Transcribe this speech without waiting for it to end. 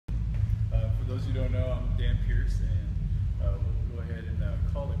those who don't know, I'm Dan Pierce, and we'll go ahead and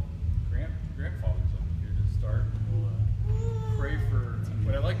call the grandfathers up here to start. And we'll pray for.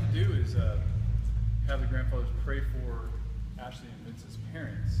 What I like to do is have the grandfathers pray for Ashley and Vince's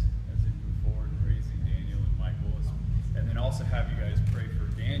parents as they move forward in raising Daniel and Michael, and then also have you guys pray for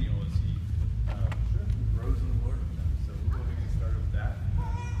Daniel as he grows in the Lord with them. So we'll go ahead and get started with that.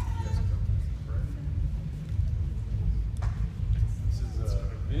 You guys can go with us in prayer. This is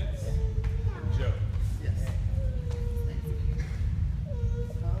Vince and Joe. Yes.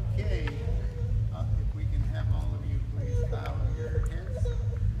 Okay. If we can have all of you please bow your heads.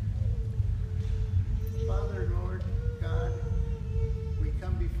 Father, Lord God, we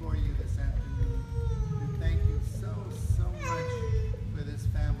come before you this afternoon to thank you so much for this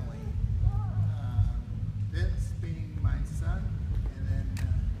family. Vince being my son, and then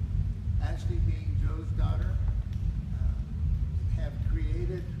Ashley being Joe's daughter, have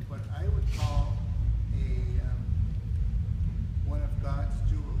created what I would call one of God's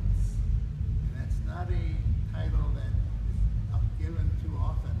jewels. And that's not a title that is given too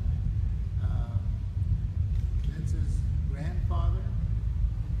often. Vince's grandfather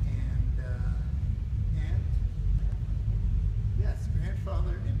and aunt,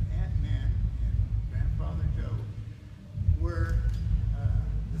 grandfather and Aunt Nan and grandfather Joe were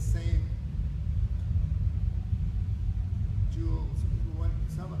the same jewels,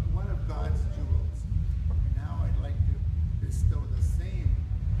 one of God's jewels. And now I'd like to bestow the same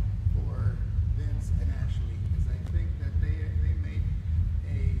for Vince and Ashley, because I think that they made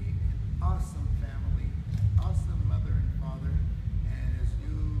an awesome family, awesome mother and father. And as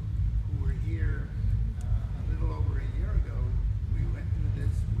you who were here a little over a year ago, we went through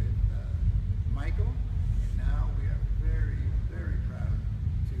this with Michael, and now we are very, very proud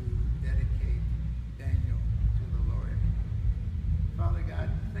to dedicate Daniel to the Lord. Father God,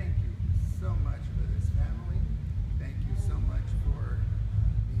 thank you so much for this family. Thank you so much for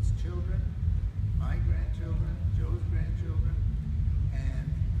these children, my grandchildren, Joe's grandchildren, and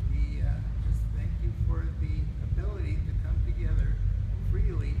we just thank you for the ability to come together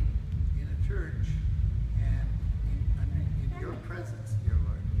freely in a church and in your presence, dear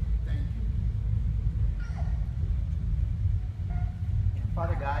Lord. Thank you.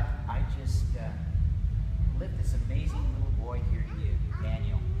 Father God, I just lift this amazing little boy here to you,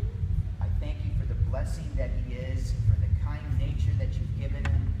 Daniel. I thank you for the blessing that he is, for the kind nature that you've given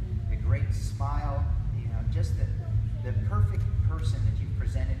him, the great smile, just the perfect person that you've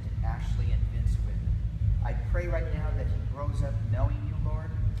presented to Ashley and Vince with. I pray right now that he grows up knowing you,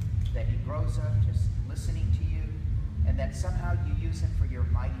 Lord, that he grows up just listening to you, and that somehow you use him for your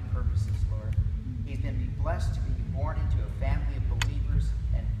mighty purposes, Lord. He's been blessed to be born into a family of believers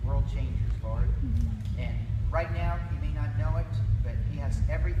and world changers, Lord. And right now, he may not know it, but he has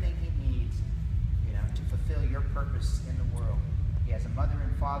everything he needs, to fulfill your purpose in the world. He has a mother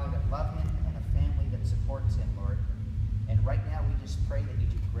and father that love him and a family that supports him, Lord. And right now, we just pray that you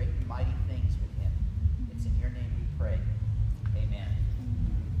do great and mighty things with him. It's in your name we pray. Amen.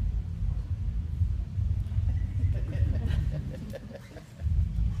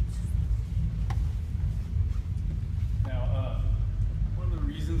 Now, one of the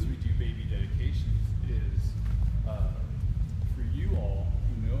reasons we do baby dedications is for you all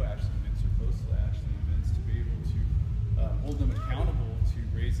who know Ashley and Vince or close to Ashley and Vince to be able to hold them accountable to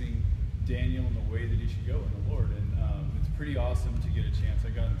raising Daniel in the way that he should go in the Lord. And it's pretty awesome to get a chance. I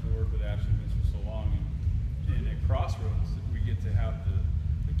got into work with Ashley and Vince for so long, and at Crossroads, we get to have the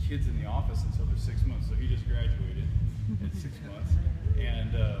kids in the office until they're 6 months. So he just graduated at 6 months.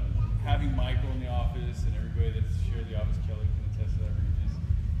 And having Michael in the office and everybody that's shared the office, Kelly can attest to that, Regis,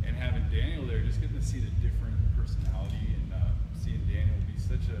 and having Daniel there, just getting to see the different personality and seeing Daniel be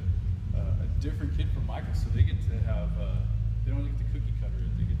such a different kid from Michael. So they get to have, they don't get to cookie cutter it,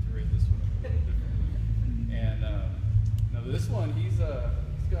 they get to raise this one up a little differently. And now this one, he's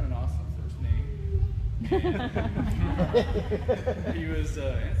got an awesome first name. He was,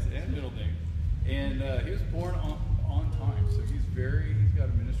 and middle name. And he was born on time, so he's got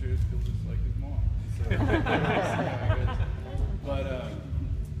administrative skills just like his mom. So,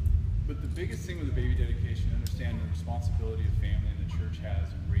 but the biggest thing with the baby dedication, understand the responsibility a family and the church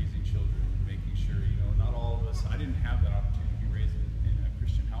has in raising children, and making sure, not all of us, I didn't have that opportunity to be raised in a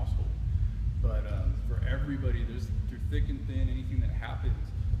Christian household, but for everybody, there's through thick and thin, anything that happens,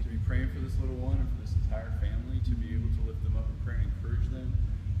 to be praying for this little one and for this entire family, to be able to lift them up and pray and encourage them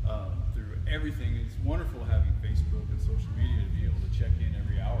through everything. It's wonderful having Facebook and social media to be able to check in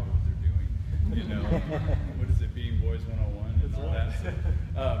every hour what they're doing. What is it, being boys 101 and all that. So,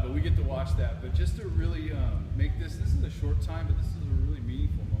 but we get to watch that. But just to really make this is a short time, but this is a really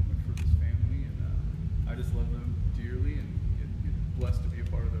meaningful moment for this family.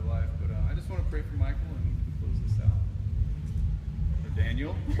 pray for Michael and we can close this out. Or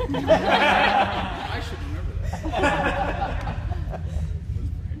Daniel. I should remember that.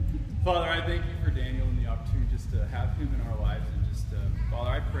 Let's pray. Father, I thank you for Daniel and the opportunity just to have him in our lives. And just, Father,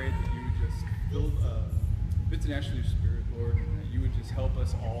 I pray that you would just fill Vince and Ashley with your spirit, Lord, and that you would just help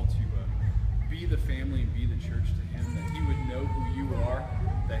us all to be the family and be the church to him, that he would know who you are,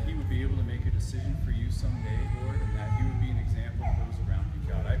 that he would be able to make a decision for you someday, Lord, and that he would be an example of those around you,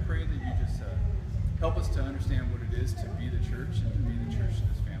 God. I pray that you just help us to understand what it is to be the church and to be the church to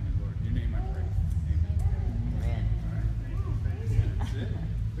this family, Lord. In your name I pray. Amen. Amen. All right. That's it.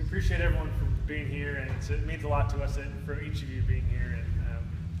 We appreciate everyone for being here, and it means a lot to us for each of you being here. And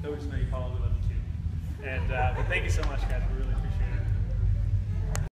those know you, Paul, we love you too. And but thank you so much, guys. We really